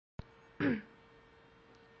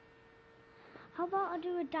How about I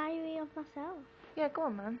do a diary of myself? Yeah, go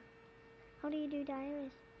on then. How do you do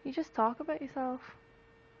diaries? You just talk about yourself.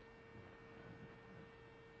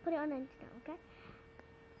 Put it on Instagram, okay?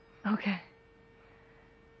 Okay.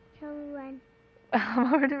 Tell me when.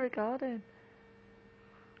 I'm already recording.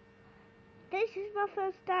 This is my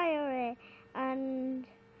first diary, and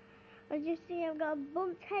as you see, I've got a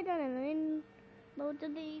bumped head on it, and then loads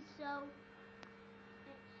of these, so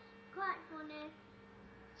it's quite funny.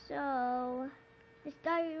 So this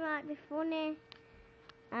diary might be funny,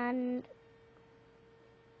 and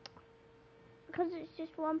because it's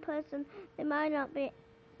just one person, there might not be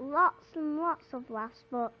lots and lots of laughs,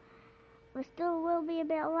 but there still will be a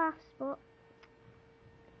bit of laughs. But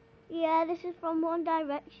yeah, this is from One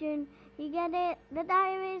Direction. You get it? The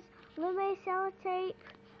diaries, Louis Sellotape,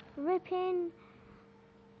 Ripping,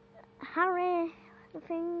 Harry, the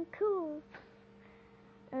thing, cool.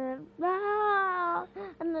 And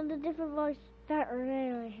then the different voice, that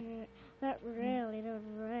really hurt. That really does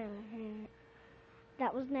really hurt.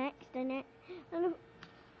 That was next, and it. And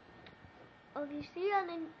obviously, I'm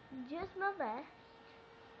in just my vest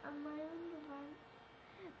and my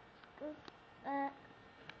underpants.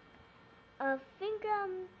 I think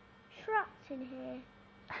I'm trapped in here.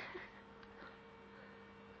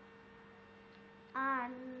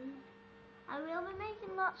 And I will be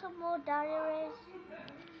making lots of more diaries.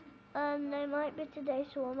 And they might be today,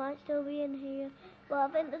 so I might still be in here. But I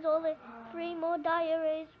think there's only 3 more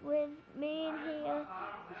diaries with me in here.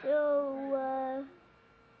 So,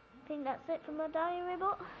 I think that's it for my diary.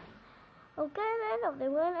 But, okay then, if there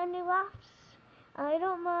weren't any laughs, I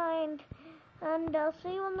don't mind. And I'll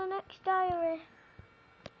see you on the next diary.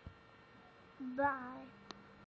 Bye.